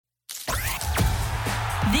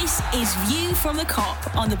This is View from the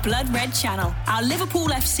Kop on the Blood Red Channel, our Liverpool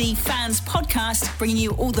FC fans podcast, bringing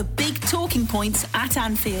you all the big talking points at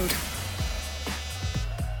Anfield.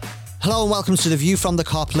 Hello and welcome to the View from the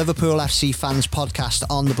Kop Liverpool FC fans podcast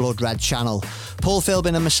on the Blood Red Channel. Paul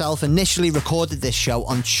Philbin and myself initially recorded this show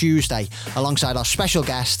on Tuesday alongside our special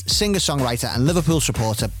guest, singer-songwriter and Liverpool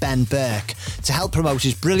supporter Ben Burke to help promote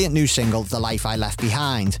his brilliant new single, The Life I Left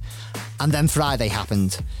Behind. And then Friday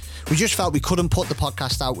happened. We just felt we couldn't put the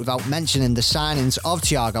podcast out without mentioning the signings of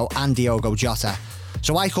Thiago and Diogo Jota.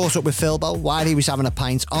 So I caught up with Philbo while he was having a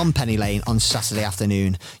pint on Penny Lane on Saturday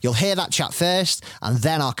afternoon. You'll hear that chat first, and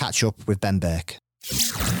then I'll catch up with Ben Burke.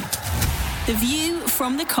 The View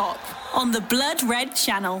from the Kop on the Blood Red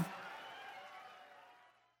Channel.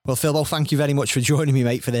 Well, Philbo, thank you very much for joining me,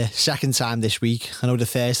 mate, for the second time this week. I know the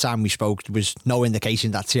first time we spoke, there was no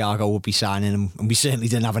indication that Thiago would be signing him, and we certainly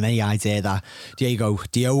didn't have any idea that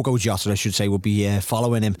Diogo Jota, I should say, would be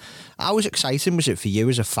following him. How exciting was it for you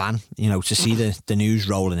as a fan, you know, to see the news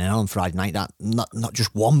rolling in on Friday night that not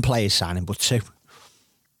just one player signing, but two?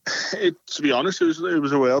 To be honest, it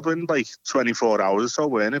was a whirlwind, like 24 hours or so,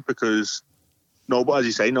 weren't it? Because nobody, as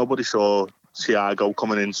you say, nobody saw Thiago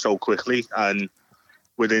coming in so quickly, and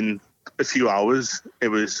within a few hours, it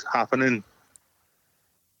was happening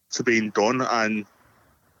to being done, and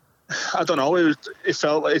I don't know. It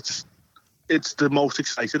felt like it's the most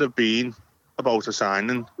excited I've been about a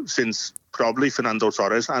signing since probably Fernando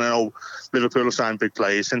Torres. And I know Liverpool have signed big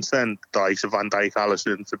players since then, the likes of Van Dijk,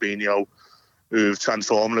 Alisson, Fabinho, who've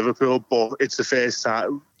transformed Liverpool. But it's the first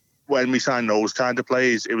time when we signed those kind of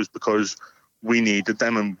players, it was because we needed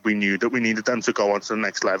them, and we knew that we needed them to go on to the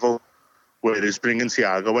next level. Whereas bringing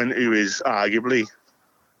Thiago in, who is arguably,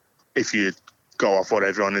 if you go off what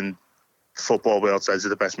everyone in football world says, is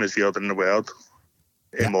the best midfielder in the world,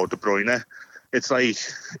 in Mo De Bruyne, it's like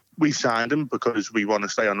we've signed him because we want to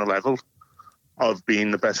stay on the level of being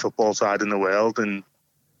the best football side in the world. And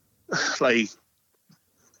like,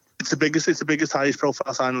 it's the biggest, highest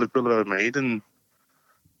profile signing Liverpool have ever made, and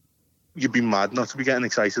you'd be mad not to be getting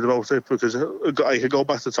excited about it, because I could go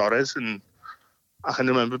back to Torres, and I can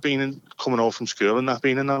remember coming home from school and that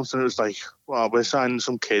being announced, and it was like, wow, we're signing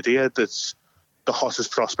some kid here that's the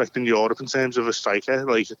hottest prospect in Europe in terms of a striker.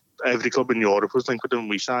 Like, every club in Europe was linked with him,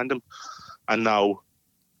 we signed him. And now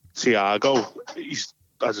Thiago, he's,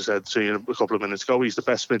 as I said to you a couple of minutes ago, he's the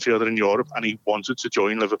best midfielder in Europe, and he wanted to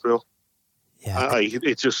join Liverpool. Yeah,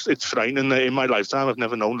 it's frightening. In my lifetime, I've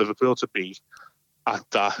never known Liverpool to be at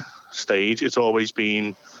that stage. It's always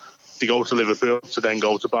been, they go to Liverpool to then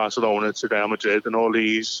go to Barcelona, to Real Madrid, and all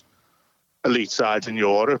these elite sides in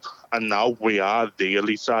Europe. And now we are the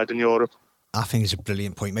elite side in Europe. I think it's a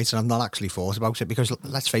brilliant point, mate, and I've not actually thought about it, because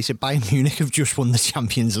let's face it, Bayern Munich have just won the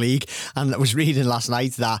Champions League, and I was reading last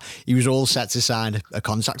night that he was all set to sign a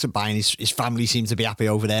contract at Bayern. His family seemed to be happy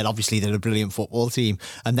over there. Obviously, they're a brilliant football team,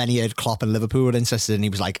 and then he heard Klopp and Liverpool were interested, and he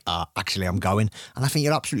was like, actually, I'm going. And I think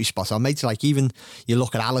you're absolutely spot on, mate. Like, even you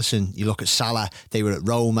look at Alisson, you look at Salah, they were at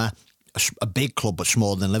Roma, a big club but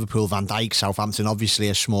smaller than Liverpool. Van Dijk, Southampton, obviously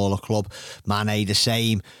a smaller club. Mane, the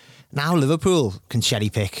same. Now Liverpool can cherry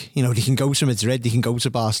pick. You know, they can go to Madrid, they can go to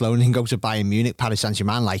Barcelona, they can go to Bayern Munich, Paris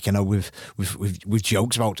Saint-Germain. Like, you know, with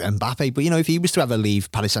jokes about Mbappe, but you know, if he was to ever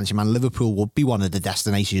leave Paris Saint-Germain, Liverpool would be one of the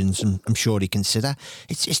destinations, and I'm sure he'd consider.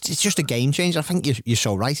 It's just a game changer. I think you're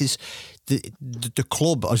so right. It's the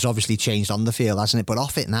club has obviously changed on the field, hasn't it? But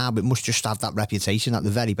off it now, it must just have that reputation that the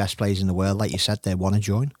very best players in the world, like you said, they want to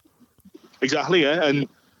join. Exactly, yeah, and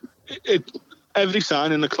every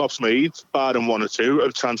signing the Klopp's made, barring one or two,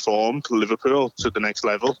 have transformed Liverpool to the next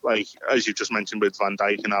level. Like, as you just mentioned with Van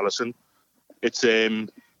Dijk and Alisson, it's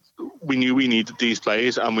we knew we needed these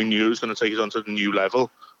players, and we knew it was going to take us on to the new level,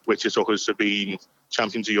 which it took us to being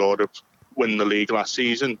champions of Europe, winning the league last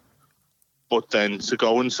season. But then to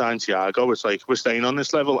go and sign Thiago, it's like, we're staying on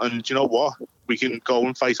this level, and do you know what? We can go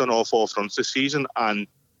and fight on all four fronts this season and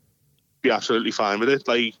be absolutely fine with it.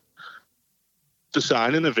 Like, the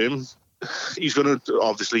signing of him, he's going to,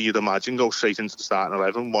 obviously, you'd imagine, go straight into the starting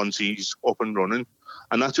 11 once he's up and running.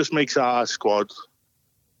 And that just makes our squad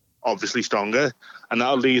obviously stronger. And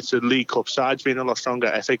that'll lead to League Cup sides being a lot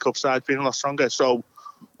stronger, FA Cup sides being a lot stronger. So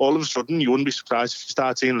all of a sudden, you wouldn't be surprised if you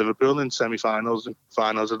start seeing Liverpool in semi-finals and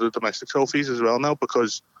finals of the domestic trophies as well now,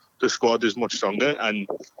 because the squad is much stronger. And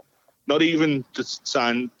not even the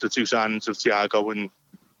two signings of Thiago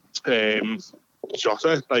and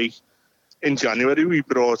Jota. Like, in January, we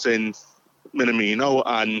brought in Minamino,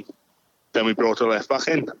 and then we brought a left back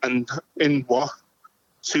in. And in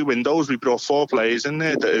 2 windows, we brought 4 players in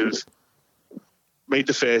there that have made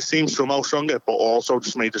the first team somehow stronger, but also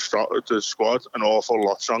just made the squad an awful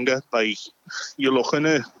lot stronger. Like, you're looking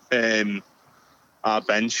at our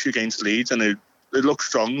bench against Leeds, and it looks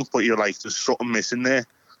strong, but you're like, there's something missing there.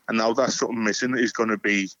 And now that something missing is going to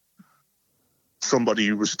be somebody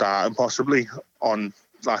who was starting possibly on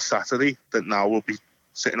last Saturday that now will be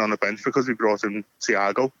sitting on the bench because we brought in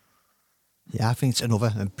Thiago. Yeah, I think it's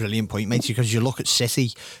another brilliant point, mate, because you look at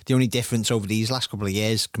City, the only difference over these last couple of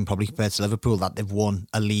years can probably compare to Liverpool, that they've won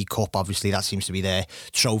a League Cup. Obviously, that seems to be their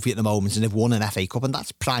trophy at the moment, and they've won an FA Cup, and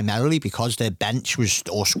that's primarily because their bench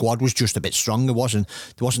or squad was just a bit stronger. There wasn't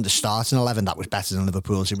the starting 11 that was better than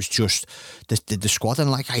Liverpool's. It was just the squad,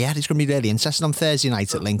 and like, yeah, it's going to be really interesting on Thursday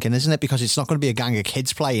night at Lincoln, isn't it? Because it's not going to be a gang of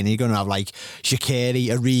kids playing. You're going to have like Shaqiri,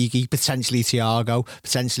 Origi, potentially Thiago,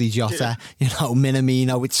 potentially Jota,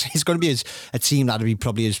 Minamino. It's going to be a team that'll be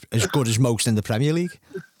probably as good as most in the Premier League.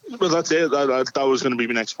 Well, that's it. That was going to be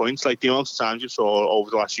my next point. Like, the amount of times you saw over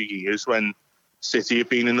the last few years when City have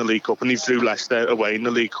been in the League Cup and they threw Leicester away in the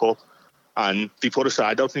League Cup, and they put a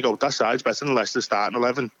side out and they go, that side's better than Leicester's starting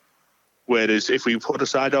 11. Whereas if we put a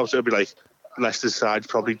side out, it'll be like, Leicester's side's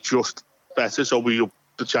probably just better, so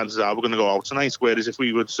the chances are we're going to go out tonight. Whereas if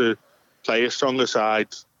we were to play a stronger side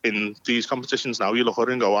in these competitions now, you look at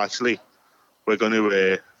it and go, actually, we're going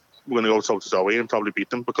to go toe-to-toe and probably beat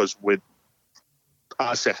them, because with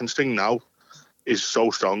our second string now is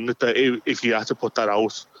so strong that if you had to put that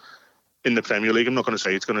out in the Premier League, I'm not going to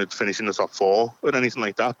say it's going to finish in the top 4 or anything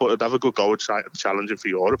like that, but it'd have a good go at challenging for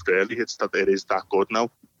Europe, really. It is that good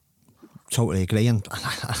now. Totally agree, and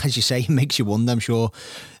as you say, it makes you wonder. I'm sure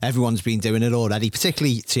everyone's been doing it already,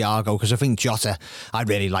 particularly Thiago, because I think Jota, I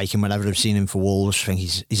really like him whenever I've seen him for Wolves. I think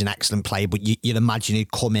he's an excellent player, but you'd imagine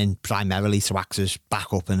he'd come in primarily to act as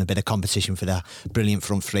backup and a bit of competition for the brilliant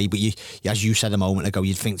front three. But as you said a moment ago,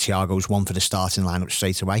 you'd think Thiago's one for the starting lineup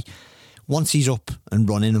straight away. Once he's up and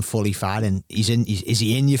running and fully firing, is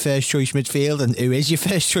he in your first choice midfield? And who is your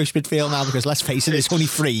first choice midfield now? Because let's face it, there's only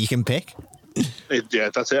 3 you can pick. Yeah,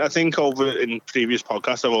 that's it. I think over in previous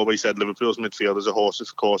podcasts, I've always said Liverpool's midfield is a horses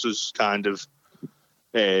for courses kind of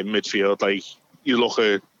midfield. Like, you look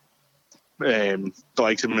at the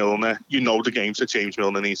likes of Milner, the games that James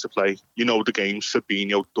Milner needs to play. The games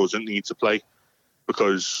Fabinho doesn't need to play.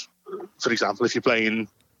 Because, for example, if you're playing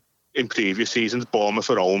in previous seasons, Bournemouth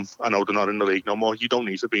at home, I know they're not in the league no more, you don't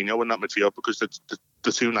need Fabinho in that midfield because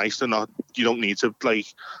they're too nice. You don't need to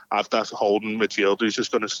have that holding midfield who's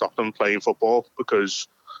just going to stop them playing football, because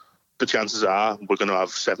the chances are we're going to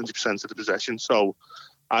have 70% of the possession. So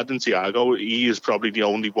adding Thiago, he is probably the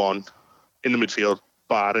only one in the midfield,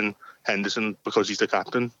 barring Henderson, because he's the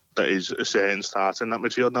captain, that is a certain start in that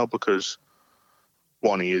midfield now, because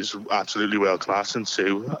 1, he is absolutely world class, and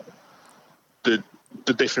 2,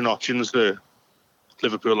 the different options that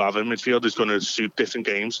Liverpool have in midfield is going to suit different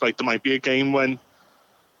games. Like, there might be a game when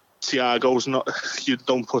Thiago's not, you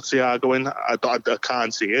don't put Thiago in. I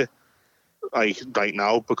can't see it right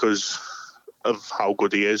now because of how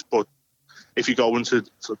good he is. But if you go into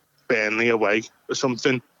Burnley away or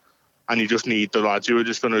something, and you just need the lads who are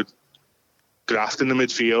just going to graft in the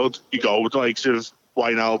midfield, you go with the likes of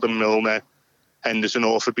Wijnaldum, Milner, Henderson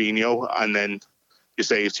or Fabinho, and then you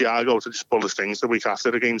save Thiago to just pull the strings the week after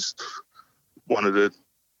against one of the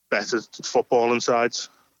better footballing sides.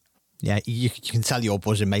 Yeah, you can tell you're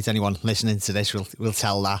buzzing, mate. Anyone listening to this will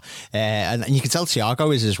tell that. And you can tell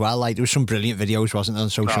Thiago is as well. Like, there was some brilliant videos, wasn't there, on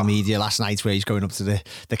social media last night where he's going up to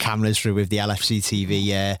the cameras through with the LFC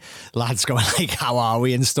TV lads going like, how are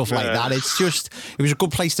we, and stuff like that. It's just, it was a good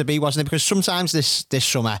place to be, wasn't it? Because sometimes this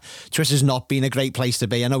summer, Twitter's not been a great place to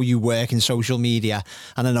be. I know you work in social media,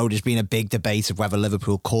 and I know there's been a big debate of whether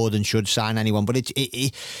Liverpool could and should sign anyone. But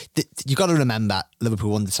you got to remember, Liverpool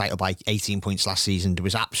won the title by 18 points last season. There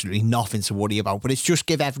was absolutely nothing to worry about, but it's just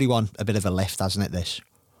give everyone a bit of a lift, hasn't it, this?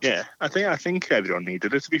 Yeah, I think everyone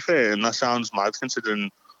needed it, to be fair, and that sounds mad considering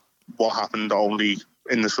what happened only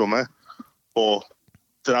in the summer, but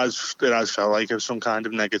there has felt like there's some kind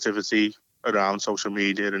of negativity around social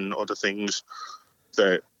media and other things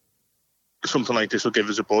that something like this will give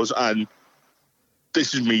us a buzz. And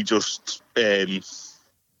this is me just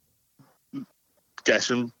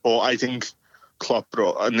guessing, but I think Klopp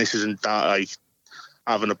brought, and this isn't that like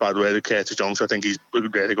having a bad word with Curtis Jones. I think he's a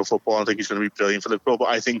really good footballer. I think he's going to be brilliant for Liverpool. But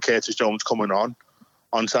I think Curtis Jones coming on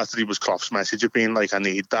Saturday was Klopp's message of being like, I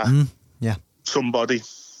need that. Somebody,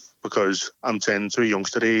 because I'm turning to a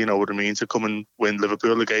youngster here, you know what I mean, to come and win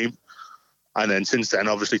Liverpool a game. And then since then,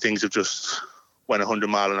 obviously, things have just went 100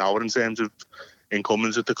 mile an hour in terms of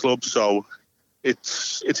incomings at the club. So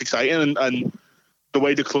it's exciting. And the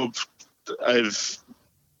way the club have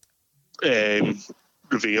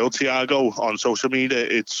revealed Thiago on social media.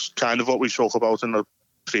 It's kind of what we spoke about in the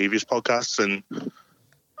previous podcasts, and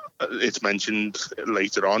it's mentioned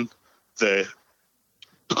later on. The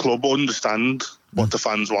club understand what the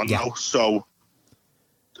fans want now. So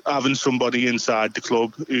having somebody inside the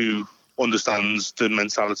club who understands the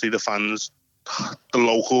mentality, the fans, the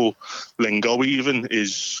local lingo even,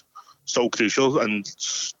 is so crucial and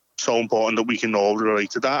so important that we can all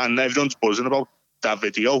relate to that. And everyone's buzzing about that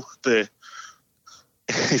video.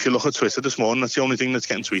 If you look at Twitter this morning, that's the only thing that's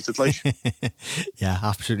getting tweeted. Like, yeah,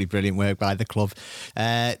 absolutely brilliant work by the club.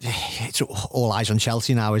 It's all eyes on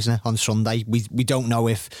Chelsea now, isn't it? On Sunday, we don't know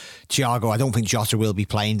if Thiago. I don't think Jota will be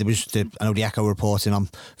playing. There was I know the Echo reporting on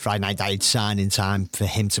Friday night that he'd signed in time for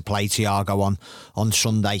him to play Thiago on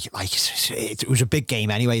Sunday. Like, it was a big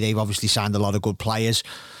game anyway. They've obviously signed a lot of good players.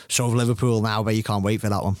 So have Liverpool now, but you can't wait for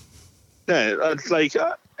that one. Yeah, like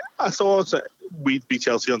I thought we'd beat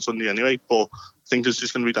Chelsea on Sunday anyway, but I think there's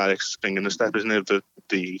just going to be that extra spring in the step, isn't it?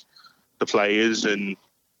 The players, and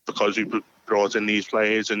because we brought in these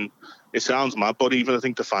players, and it sounds mad, but even I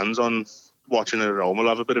think the fans on watching it at home will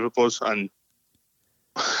have a bit of a buzz. And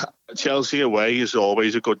Chelsea away is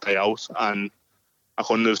always a good day out, and I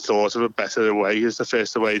couldn't have thought of a better away as the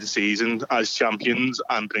first away of the season as champions,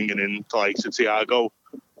 and bringing in the likes of Thiago.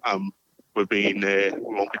 We won't be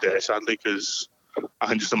there sadly, because I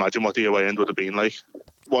can just imagine what the away end would have been like.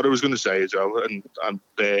 What I was going to say as well, and I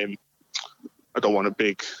don't want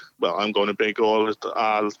I'm going to big all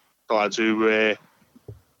the lads who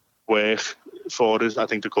work for us. I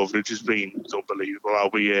think the coverage has been unbelievable. How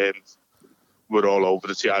we're all over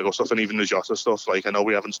the Thiago stuff, and even the Jota stuff. Like, I know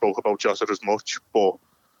we haven't spoke about Jota as much, but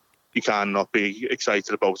you cannot be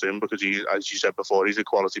excited about him because he, as you said before, he's a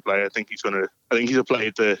quality player. I think he's a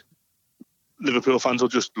player that Liverpool fans will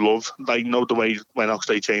just love. Like, the way when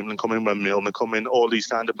Oxlade-Chamberlain come in, when Milner come in, all these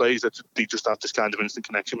kind of players, that they just have this kind of instant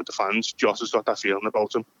connection with the fans. Jota's got that feeling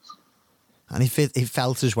about him. And it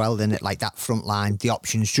felt as well, didn't it? Like, that front line, the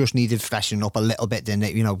options just needed freshening up a little bit, didn't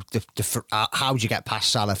it? You know, how do you get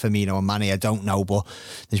past Salah, Firmino and Mane? I don't know, but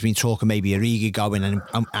there's been talk of maybe Origi going,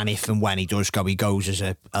 and if and when he does go, he goes as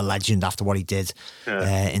a legend after what he did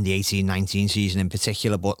in the 18-19 season in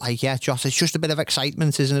particular. But, like, yeah, Josh, it's just a bit of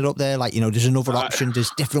excitement, isn't it, up there? Like, there's another option.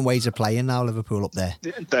 There's different ways of playing now, Liverpool up there.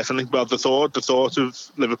 Yeah, definitely. Well, the thought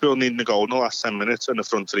of Liverpool needing a goal in the last 10 minutes and the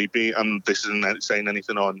front three and this isn't saying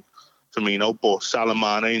anything on Firmino, but Salah,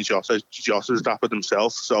 Mane and Jota's dappered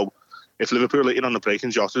himself. So if Liverpool are in on the break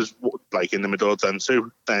and Jota's like in the middle of them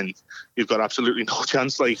two, then you've got absolutely no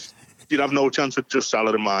chance. Like, you'd have no chance with just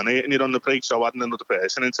Salah and Mane and you're on the break. So adding another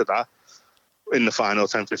person into that in the final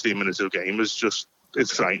 10-15 minutes of the game is just,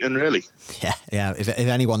 it's frightening, really. Yeah. If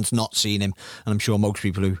anyone's not seen him, and I'm sure most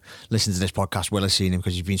people who listen to this podcast will have seen him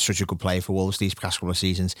because he's been such a good player for Wolves these past couple of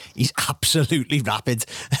seasons, he's absolutely rapid.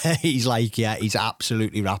 He's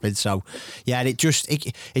absolutely rapid. So, yeah, it just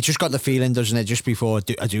got the feeling, doesn't it? Just before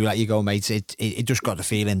I do let you go, mate, it just got the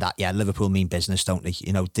feeling that, yeah, Liverpool mean business, don't they?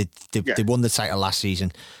 They won the title last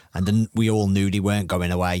season, and then we all knew they weren't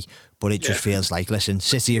going away. But it just feels like, listen,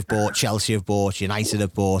 City have bought, Chelsea have bought, United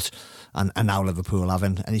have bought, and now Liverpool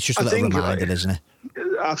haven't. And it's just a little reminder, isn't it?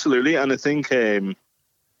 Absolutely. And I think this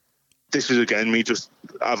is, again, me just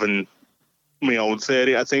having my own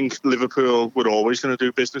theory. I think Liverpool were always going to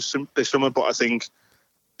do business this summer, but I think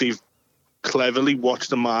they've cleverly watched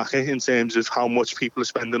the market in terms of how much people are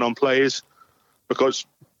spending on players. Because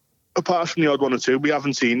apart from the odd one or two, we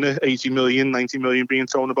haven't seen the 80 million, 90 million being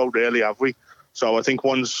thrown about, really, have we? So I think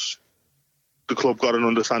once the club got an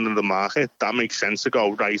understanding of the market, that makes sense to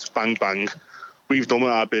go, right, bang, bang. We've done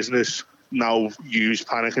our business. Now use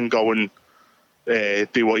panic and go and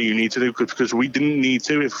do what you need to do, because we didn't need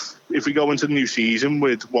to. If we go into the new season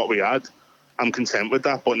with what we had, I'm content with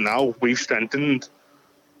that. But now we've strengthened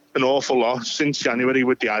an awful lot since January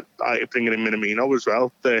with the bringing in Minamino as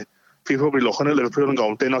well. The people will be looking at Liverpool and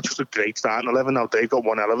going, they're not just a great starting 11 now, they've got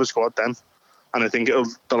one hell of a squad, them. And I think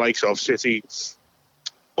the likes of City,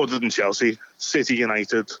 other than Chelsea, City,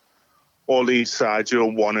 United, all these sides who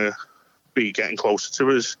want to be getting closer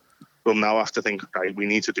to us will now have to think, right, we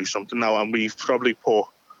need to do something now. And we've probably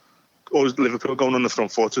Liverpool going on the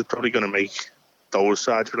front foot is probably going to make those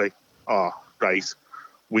sides like, oh, right,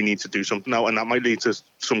 we need to do something now. And that might lead to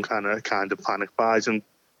some kind of panic buys and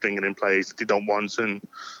bringing in players that they don't want. And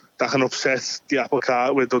that can upset the apple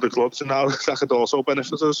cart with other clubs. And now that could also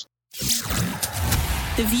benefit us.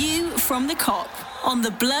 The View from the Kop on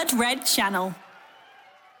the Blood Red Channel.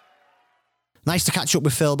 Nice to catch up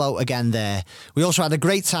with Philbo again there. We also had a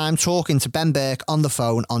great time talking to Ben Burke on the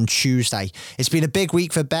phone on Tuesday. It's been a big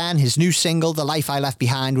week for Ben. His new single, The Life I Left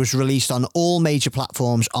Behind, was released on all major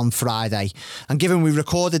platforms on Friday. And given we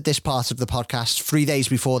recorded this part of the podcast 3 days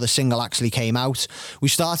before the single actually came out, we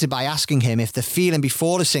started by asking him if the feeling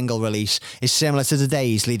before the single release is similar to the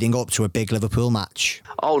days leading up to a big Liverpool match.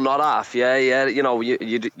 Oh, not half. Yeah. You know,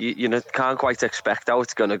 you can't quite expect how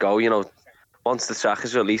it's going to go, you know. Once the track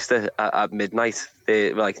is released at midnight,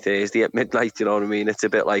 like Thursday at midnight, you know what I mean? It's a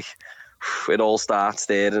bit like it all starts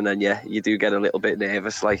there, and then you do get a little bit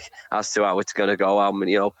nervous, like as to how it's going to go, how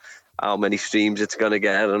many streams it's going to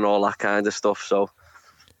get, and all that kind of stuff. So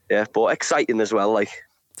yeah, but exciting as well, like.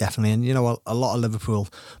 Definitely, and you know, a lot of Liverpool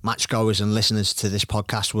matchgoers and listeners to this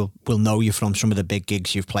podcast will know you from some of the big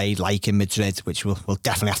gigs you've played, like in Madrid, which we'll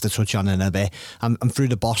definitely have to touch on in a bit, and through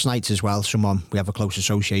the Boss Nights as well, someone we have a close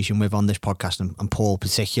association with on this podcast, and Paul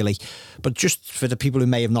particularly. But just for the people who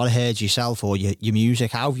may have not heard yourself or your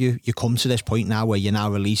music, how have you come to this point now where you're now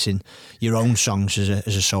releasing your own songs as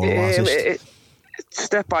a solo artist?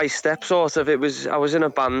 Step by step, sort of. I was in a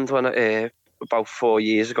band when about 4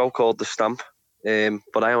 years ago called The Stamp.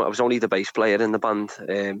 But I was only the bass player in the band,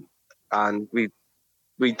 and we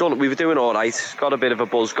were doing all right. Got a bit of a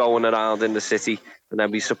buzz going around in the city, and then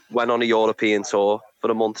we went on a European tour for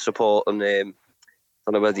a month supporting. I don't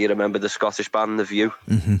know whether you remember the Scottish band The View.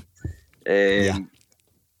 Mm-hmm.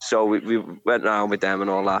 So we went around with them and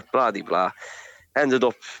all that. Blah de blah. Band ended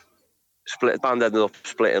up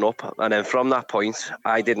splitting up, and then from that point,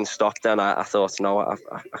 I didn't stop. Then I thought, no, I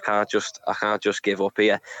can't just give up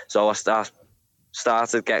here. So I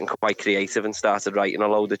started getting quite creative and started writing a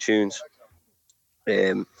load of tunes.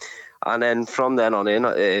 And then from then on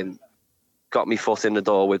in, got me foot in the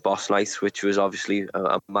door with Boss Nights, which was obviously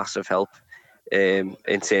a massive help in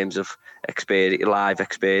terms of live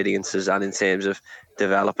experiences, and in terms of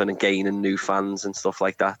developing and gaining new fans and stuff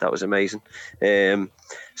like that. That was amazing.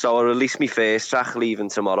 So I released my first track, Leaving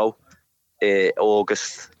Tomorrow,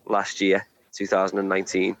 August last year,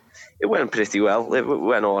 2019. It went pretty well. It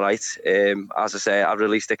went all right. As I say, I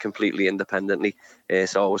released it completely independently.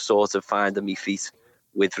 So I was sort of finding my feet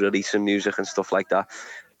with releasing music and stuff like that.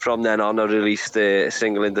 From then on, I released a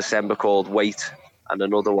single in December called Wait, and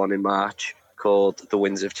another one in March called The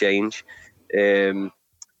Winds of Change. And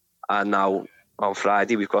now on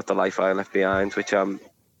Friday, we've got The Life I Left Behind, which I'm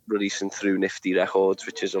releasing through Nifty Records,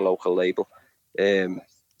 which is a local label.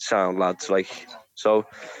 Sound lads, like. So,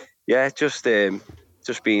 yeah, just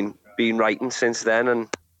been writing since then, and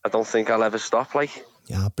I don't think I'll ever stop, like.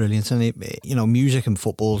 Yeah, brilliant. And music and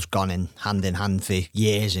football's gone in hand for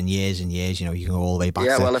years and years and years. You know, you can go all the way back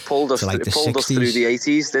to, it pulled us, like the 60s. Us through the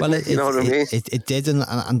 80s, didn't it? You know what I mean? It did, and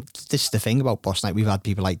this is the thing about Boss Night. We've had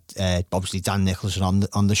people like obviously Dan Nicholson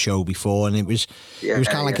on the show before, and it was kind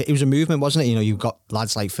of like it was a movement, wasn't it? You know, you've got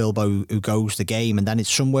lads like Philbo who goes the game, and then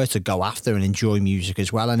it's somewhere to go after and enjoy music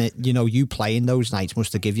as well. And you playing those nights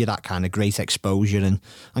must have given you that kind of great exposure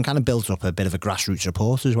and kind of built up a bit of a grassroots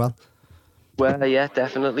support as well. Well, yeah,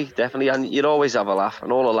 definitely, and you'd always have a laugh,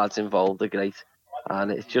 and all the lads involved are great,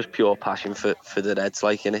 and it's just pure passion for the Reds,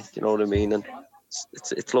 like, in it. You know what I mean? And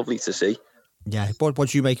it's lovely to see. Yeah, what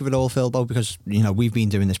do you make of it all, Philbo? Because we've been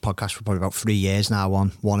doing this podcast for probably about 3 years now,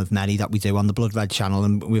 on one of many that we do on the Blood Red channel,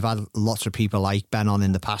 and we've had lots of people like Ben on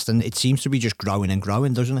in the past, and it seems to be just growing and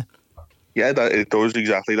growing, doesn't it? Yeah, it does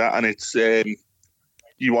exactly that, and it's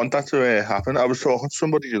you want that to happen. I was talking to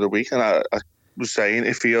somebody the other week, and I was saying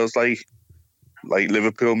it feels like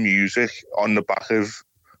Liverpool music on the back of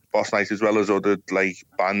Boss Night, as well as other like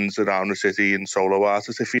bands around the city and solo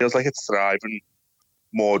artists. It feels like it's thriving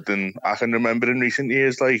more than I can remember in recent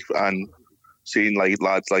years. Like, and seeing like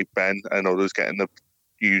lads like Ben and others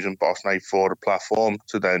using Boss Night for a platform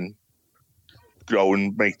to then go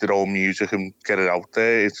and make their own music and get it out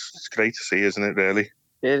there. It's great to see, isn't it? Really.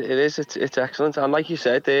 It is. It's excellent, and like you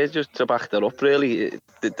said, just to back that up, really,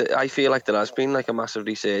 I feel like there has been like a massive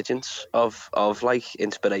resurgence of like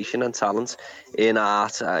inspiration and talent in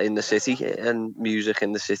art in the city and music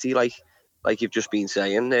in the city. Like you've just been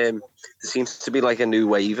saying, there seems to be like a new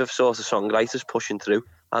wave of sort of songwriters pushing through,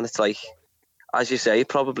 and it's like, as you say, it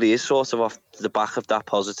probably is sort of off the back of that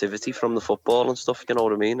positivity from the football and stuff. You know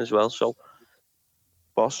what I mean, as well. So,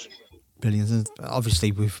 Boss. Brilliant. And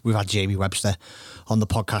obviously, we've had Jamie Webster on the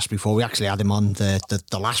podcast before. We actually had him on the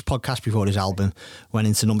last podcast before his album went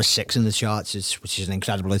into number 6 in the charts, which is an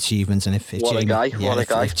incredible achievement. And if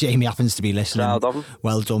Jamie happens to be listening,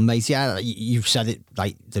 well done, mate. Yeah, you've said it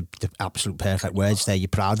like the absolute perfect words there. You're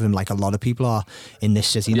proud of him, like a lot of people are in this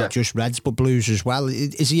city, not just Reds but Blues as well.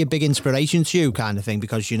 Is he a big inspiration to you, kind of thing?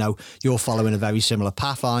 Because you're following a very similar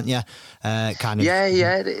path, aren't you? It's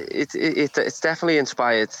definitely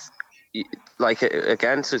inspired. Like,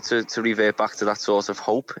 again, to revert back to that sort of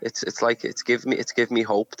hope, it's like it's given me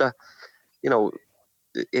hope that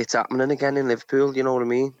it's happening again in Liverpool. You know what I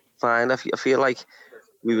mean? Fine. I feel like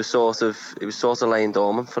it was sort of laying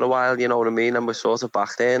dormant for a while. You know what I mean? And we're sort of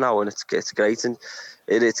back there now, and it's great, and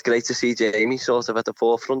it's great to see Jamie sort of at the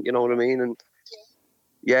forefront. You know what I mean? And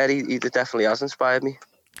yeah, he definitely has inspired me.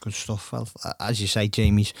 Good stuff. Well, as you say,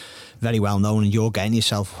 Jamie's very well known, and you're getting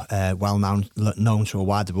yourself well known to a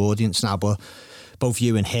wider audience now. But both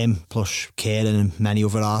you and him, plus Kieran and many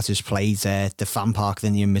other artists, played the fan park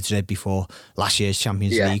in Madrid before last year's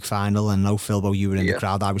Champions League final. And no, Philbo, you were in the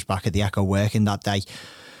crowd. I was back at the Echo working that day.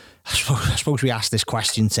 I suppose we ask this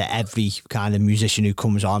question to every kind of musician who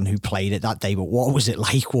comes on who played it that day. But what was it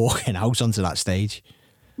like walking out onto that stage?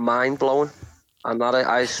 Mind blowing. I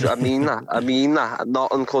mean that.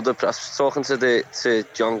 Nothing could have. I was talking to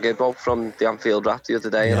John Gibbo from the Anfield Rap the other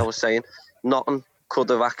day, and I was saying nothing could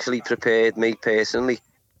have actually prepared me personally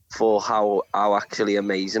for how actually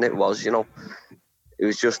amazing it was. It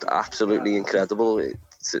was just absolutely incredible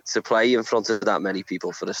to play in front of that many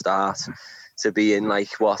people for a start, to be in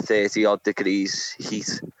 30 odd degrees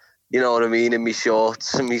heat. You know what I mean? In my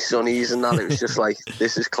shorts and my sunnies and that. It was just like,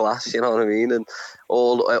 this is class, you know what I mean? And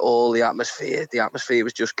all the atmosphere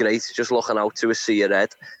was just great. Just looking out to a sea of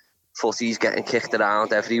red, footies getting kicked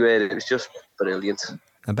around everywhere. It was just brilliant.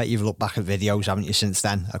 I bet you've looked back at videos, haven't you, since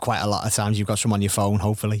then? Quite a lot of times you've got some on your phone,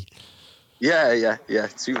 hopefully. Yeah,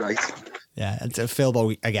 too right. Yeah, and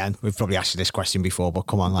Philbo, again, we've probably asked you this question before, but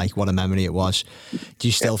come on, what a memory it was. Do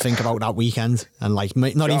you still think about that weekend? And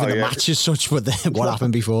not even the match as such, but what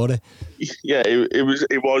happened before it? Yeah, it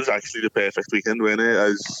was actually the perfect weekend, wasn't it?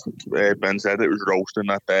 As Ben said, it was roasting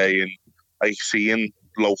that day, and seeing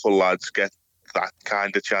local lads get that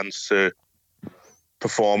kind of chance to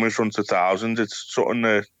perform in front of thousands, it's something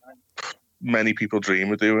that many people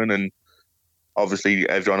dream of doing, and obviously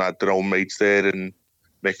everyone had their own mates there and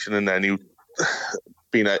mixing, and then you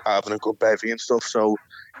been having a good bevy and stuff. So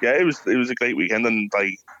yeah, it was a great weekend, and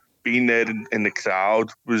being there in the crowd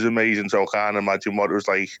was amazing. So I can't imagine what it was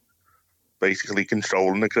like, basically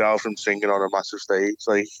controlling the crowd from singing on a massive stage.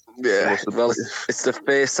 Well, it's the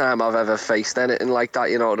first time I've ever faced anything like that.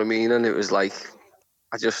 You know what I mean? And it was like,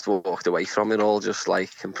 I just walked away from it all, just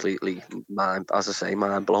completely mind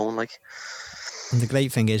blown. And the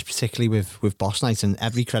great thing is, particularly with Boss Night, and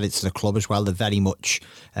every credit to the club as well, they're very much,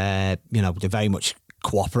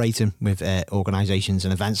 cooperating with organisations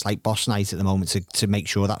and events like Boss Night at the moment to make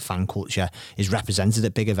sure that fan culture is represented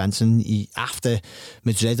at big events. And after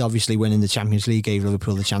Madrid, obviously winning the Champions League, gave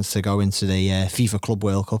Liverpool the chance to go into the FIFA Club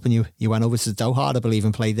World Cup, and you went over to Doha, I believe,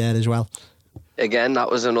 and played there as well. Again,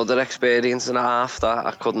 that was another experience and a half that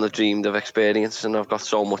I couldn't have dreamed of experiencing, and I've got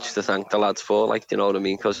so much to thank the lads for, you know what I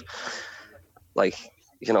mean? Because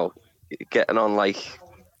getting on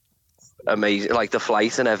amazing, the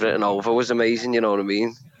flight and everything over was amazing, you know what I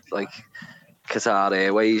mean? Qatar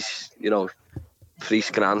Airways,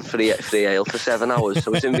 £3,000 free ale for 7 hours,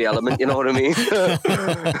 so it's in the element, you know what I mean?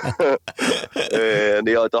 And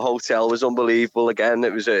the hotel was unbelievable. Again,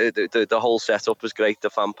 it was the whole setup was great. The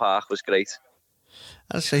fan park was great.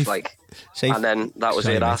 That's safe. And then that was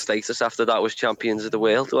it. Our status after that was champions of the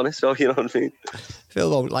world, wasn't it? So you know what I mean.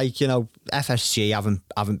 Phil, FSG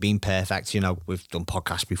haven't been perfect. We've done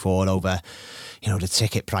podcasts before over, the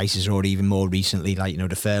ticket prices, or even more recently,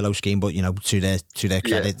 the furlough scheme. But to their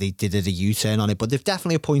credit, they did a U-turn on it. But they've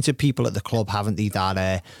definitely appointed people at the club, haven't they?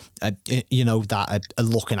 That that are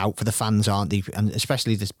looking out for the fans, aren't they? And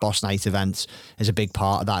especially this Boss Night event is a big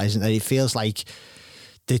part of that, isn't it? It feels like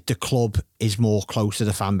the club is more close to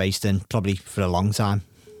the fan base than probably for a long time.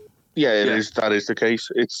 Yeah, it is. That is the case.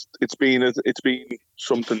 It's been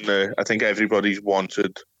something that I think everybody's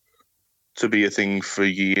wanted to be a thing for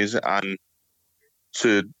years, and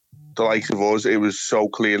to the likes of us, it was so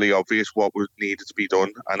clearly obvious what was needed to be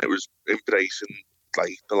done, and it was embracing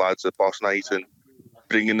the lads at Boss Night and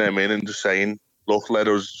bringing them in and just saying, "Look, let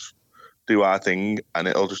us do our thing, and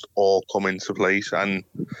it'll just all come into place." And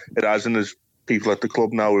it hasn't. There's people at the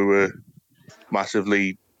club now who are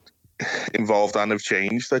massively involved and have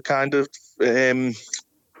changed the kind of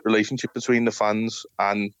relationship between the fans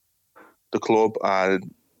and the club.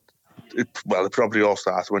 And it probably all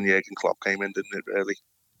started when Jurgen Klopp came in, didn't it, really?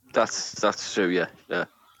 That's true, yeah.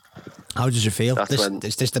 How does it feel?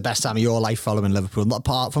 Is this the best time of your life following Liverpool? Not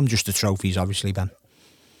apart from just the trophies, obviously, Ben.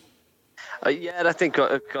 Yeah, I think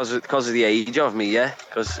because of the age of me, yeah.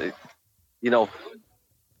 Because,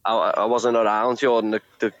 I wasn't around during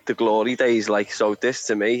the glory days. So this,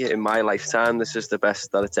 to me, in my lifetime, this is the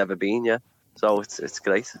best that it's ever been, yeah. So it's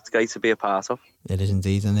great. It's great to be a part of. It is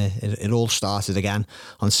indeed, and it all started again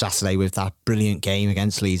on Saturday with that brilliant game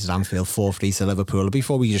against Leeds at Anfield, 4-3 to Liverpool.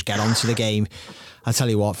 Before we just get on to the game, I'll tell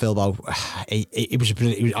you what, Philbo,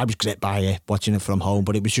 I was gripped by it watching it from home,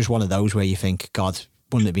 but it was just one of those where you think, God,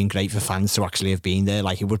 wouldn't it have been great for fans to actually have been there?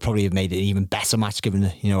 It would probably have made it an even better match given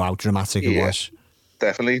how dramatic it was.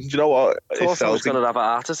 Definitely. Do you know what? I thought I was going to have a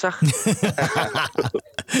heart attack.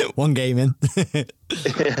 One game in.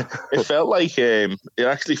 It felt like it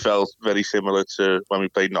actually felt very similar to when we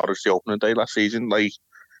played Norwich the opening day last season.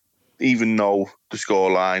 Even though the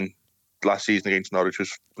scoreline last season against Norwich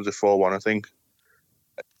was a 4-1, I think.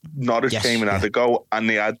 Norwich came and had a go, and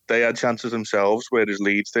they had chances themselves, whereas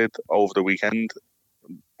Leeds did over the weekend.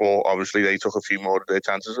 But obviously they took a few more of their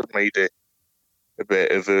chances and made it a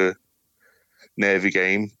bit of a nervy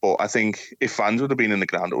game. But I think if fans would have been in the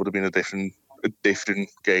ground, it would have been a different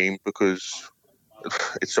game, because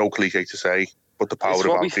it's so cliche to say, but the power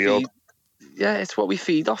of Anfield. Yeah, it's what we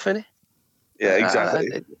feed off, isn't it? Yeah,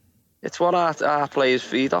 exactly. It's what our players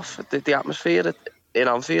feed off, the atmosphere in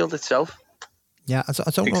Anfield itself. Yeah, I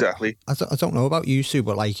don't exactly. know. I don't know about you, Sue,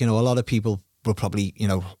 but a lot of people will probably,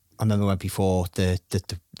 I remember when before the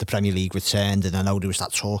Premier League returned, and I know there was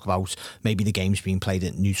that talk about maybe the games being played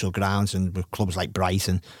at neutral grounds, and with clubs like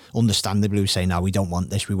Brighton, understandably, saying, "No, we don't want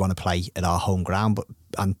this. We want to play at our home ground."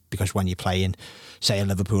 And because when you're playing, say, a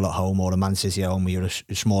Liverpool at home or a Man City at home, where you're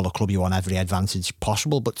a smaller club, you want every advantage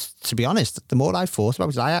possible. But to be honest, the more I've thought about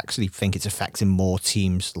it, I actually think it's affecting more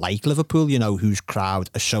teams like Liverpool, whose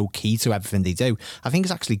crowd are so key to everything they do. I think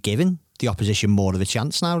it's actually giving the opposition more of a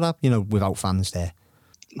chance now that, without fans there.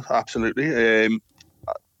 Absolutely.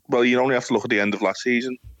 Well, you only have to look at the end of last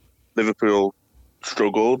season. Liverpool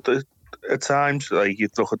struggled at times.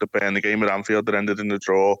 You'd look at the Burnley game at Anfield that ended in a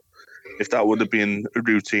draw. If that would have been a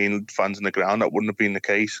routine, fans in the ground, that wouldn't have been the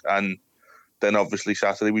case. And then obviously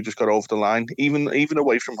Saturday we just got over the line. Even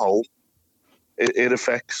away from home, it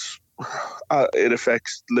affects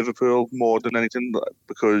Liverpool more than anything,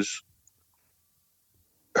 because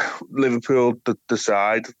Liverpool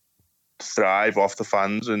decide thrive off the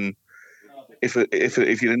fans, and if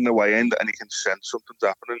you're in the way end and you can sense something's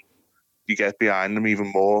happening, you get behind them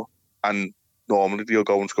even more, and normally they'll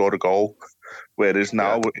go and score a goal. Whereas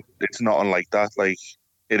now it's not unlike that.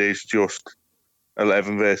 It is just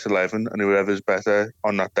 11 versus 11, and whoever's better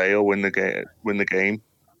on that day will win the game.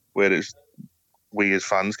 Whereas we as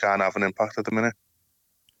fans can't have an impact at the minute.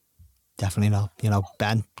 Definitely not.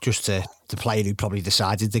 Ben, just the player who probably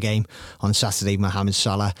decided the game on Saturday, Mohamed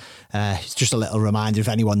Salah. It's just a little reminder, if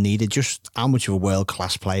anyone needed, just how much of a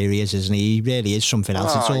world-class player he is, isn't he? He really is something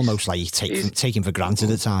else. It's almost like you take him for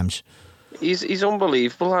granted at times. He's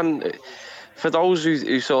unbelievable, and for those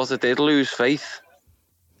who sort of did lose faith,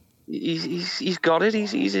 he's got it.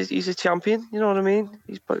 He's a champion. You know what I mean?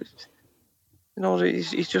 He's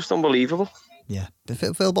just unbelievable. Yeah,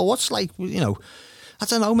 Phil, but what's I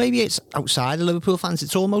don't know, maybe it's outside of Liverpool fans,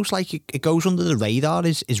 it's almost like it goes under the radar,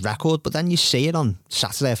 his record, but then you see it on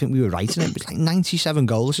Saturday. I think we were writing it was 97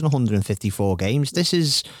 goals in 154 games. This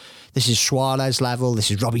is Suarez level, this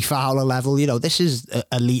is Robbie Fowler level, this is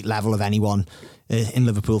elite level of anyone in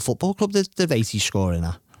Liverpool Football Club, the rate he's scoring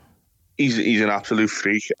at. He's an absolute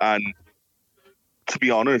freak, and to be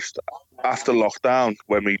honest, after lockdown,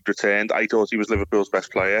 when we returned, I thought he was Liverpool's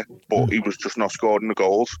best player, but he was just not scoring the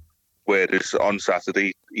goals. Whereas on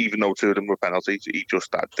Saturday, even though two of them were penalties, he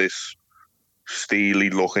just had this steely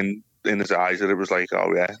look in his eyes that it was like,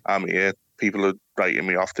 oh yeah, I'm here. People are writing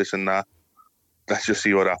me off, this and that. Let's just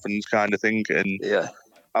see what happens, kind of thing. And yeah,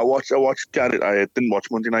 I watched Gary. I didn't watch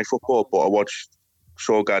Monday Night Football, but I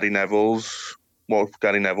saw Gary Neville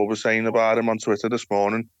was saying about him on Twitter this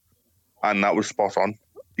morning, and that was spot on.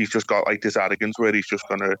 He's just got this arrogance where he's just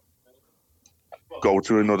gonna go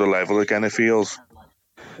to another level again, it feels.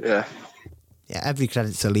 Yeah, every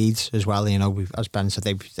credit to Leeds as well. As Ben said,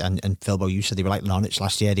 and Philbo, you said they were like Norwich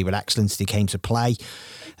last year. They were excellent. They came to play,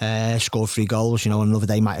 scored 3 goals. Another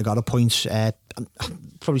day might have got a point.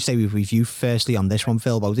 Probably stay with you firstly on this one,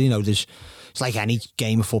 Philbo. It's like any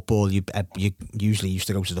game of football. You usually used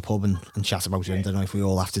to go to the pub and chat about it. I don't know if we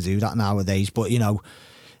all have to do that nowadays, but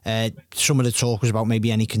Some of the talk was about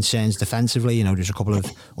maybe any concerns defensively. You know, there's a couple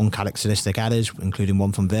of uncharacteristic errors, including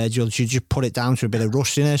one from Virgil. Should you put it down to a bit of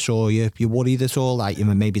rustiness, or you worried at all? Like,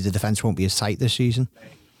 maybe the defence won't be as tight this season?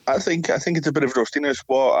 I think it's a bit of rustiness.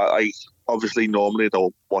 But I obviously normally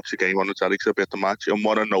don't watch the game on the telly because I'll be at the match. And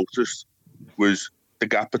what I noticed was the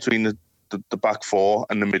gap between the back four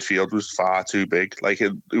and the midfield was far too big. Like,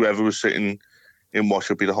 whoever was sitting in what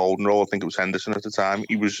should be the holding role, I think it was Henderson at the time,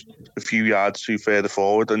 he was a few yards too further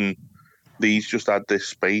forward, and these just had this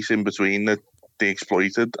space in between that they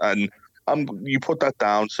exploited. And you put that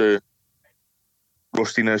down to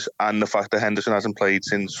rustiness and the fact that Henderson hasn't played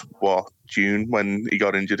since June, when he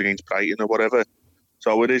got injured against Brighton or whatever.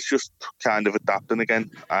 So it is just kind of adapting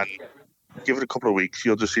again, and give it a couple of weeks,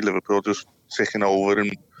 you'll just see Liverpool just ticking over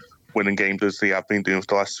and winning games as they have been doing for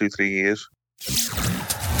the last 2-3 years.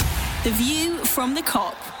 The View from the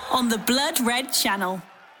Kop on the Blood Red Channel.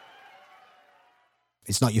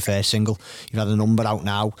 It's not your first single. You've had a number out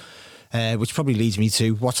now, which probably leads me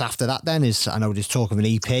to what's after that then. I know there's talk of an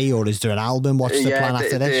EP, or is there an album? What's the plan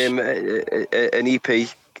after this? An EP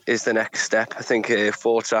is the next step. I think a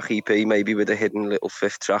 4-track EP, maybe with a hidden little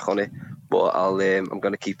 5th track on it. But I'm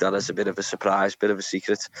going to keep that as a bit of a surprise, bit of a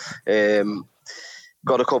secret.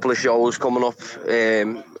 Got a couple of shows coming up.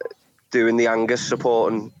 Doing the Angus,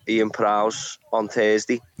 supporting Ian Prowse on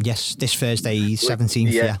Thursday. Yes, this Thursday,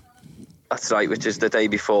 17th, yeah. That's right, which is the day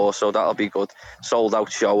before, so that'll be good. Sold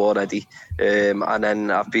out show already. And then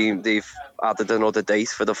they've added another date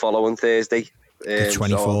for the following Thursday. The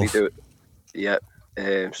 24th.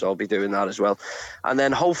 So I'll be doing that as well. And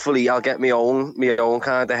then hopefully I'll get my own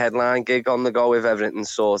kind of headline gig on the go if everything's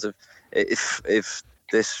sort of, if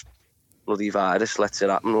this bloody virus lets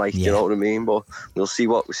it happen, you know what I mean. But we'll see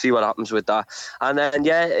what happens with that. And then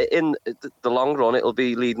in the long run, it'll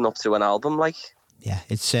be leading up to an album.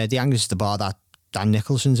 It's the Angus the bar that Dan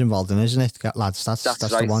Nicholson's involved in, isn't it, lads? That's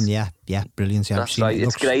right. The one. Yeah, brilliant. Yeah, that's right.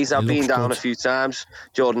 It's great. I've been down a few times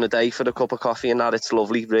during the day for a cup of coffee and that. It's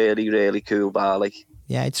lovely, really, really cool bar.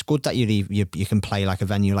 Yeah, it's good that you can play like a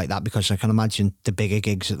venue like that, because I can imagine the bigger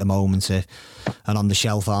gigs at the moment are on the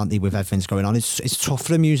shelf, aren't they, with everything's going on. It's tough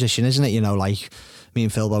for a musician, isn't it? You know, like me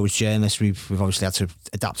and Philbo as journalists, we've obviously had to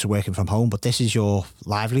adapt to working from home, but this is your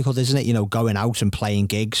livelihood, isn't it? You know, going out and playing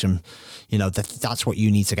gigs, and you know that's what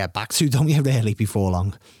you need to get back to, don't you, really, before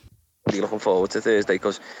long? I'm looking forward to Thursday,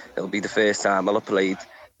 because it'll be the first time I'll have played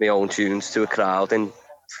my own tunes to a crowd in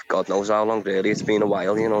God knows how long, really. It's been a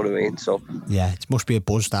while, you know what I mean? So yeah, it must be a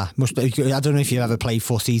buzz, that. I don't know if you ever played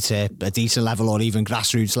footy to a decent level or even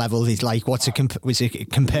grassroots level. It's like, was it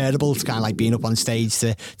comparable to kind of like being up on stage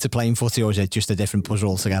to playing footy, or is it just a different buzz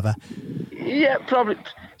altogether? Yeah, probably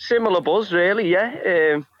similar buzz, really,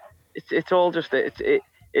 yeah. It's all just,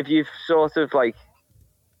 if you've sort of like,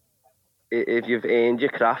 if you've earned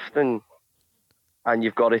your craft and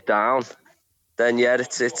you've got it down, then yeah,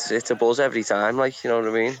 it's a buzz every time, you know what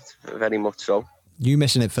I mean? Very much so. You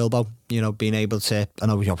missing it, Philbo? You know, being able to, I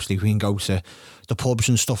know obviously we can go to the pubs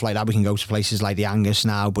and stuff like that, we can go to places like the Angus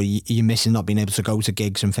now, but you're missing not being able to go to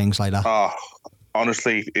gigs and things like that. Oh,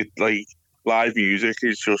 honestly, live music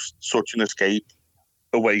is just such an escape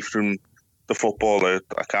away from the football. I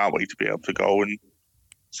can't wait to be able to go and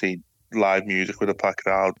see live music with a packed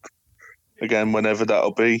crowd again, whenever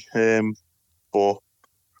that'll be. But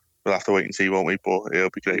we'll have to wait and see, won't we? But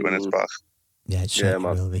it'll be great when it's back. Yeah, it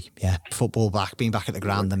certainly will be. Yeah, football back, being back at the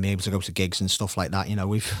ground and being able to go to gigs and stuff like that. You know,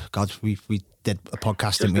 we did a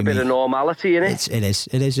podcast. Just a bit of normality, innit?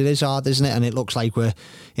 It is hard, isn't it? And it looks like we're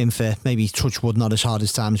in for, maybe touch wood, not as hard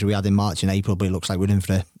as times we had in March and April, but it looks like we're in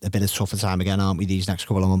for a bit of tougher time again, aren't we, these next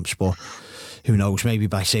couple of months? But who knows, maybe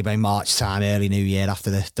by March time, early New Year,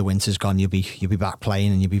 after the winter's gone, you'll be back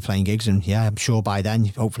playing and you'll be playing gigs, and yeah, I'm sure by then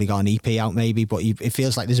you've hopefully got an EP out maybe, but it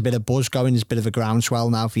feels like there's a bit of buzz going, there's a bit of a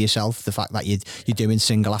groundswell now for yourself, the fact that you're doing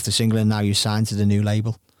single after single and now you're signed to the new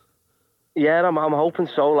label. Yeah, I'm hoping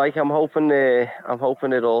so. I'm hoping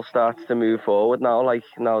it all starts to move forward now.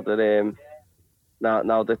 Now that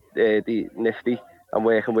the Nifty, I'm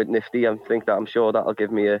working with Nifty, I'm sure that'll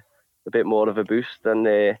give me a bit more of a boost.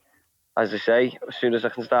 And as I say, as soon as I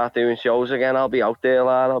can start doing shows again, I'll be out there,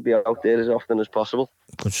 lad. I'll be out there as often as possible.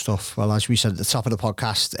 Good stuff. Well, as we said at the top of the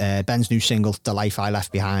podcast, Ben's new single, The Life I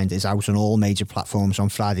Left Behind, is out on all major platforms on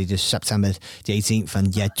Friday, September the 18th.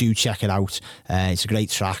 And yeah, do check it out. It's a great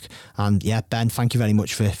track. And yeah, Ben, thank you very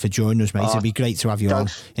much for joining us, mate. It'd be great to have you on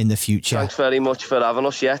in the future. Thanks very much for having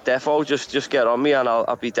us. Yeah, defo. Just get on me and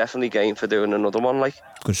I'll be definitely game for doing another one.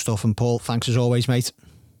 Good stuff. And Paul, thanks as always, mate.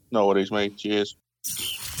 No worries, mate. Cheers.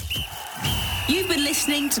 You've been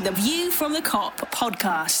listening to the View from the Kop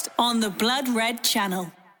podcast on the Blood Red Channel.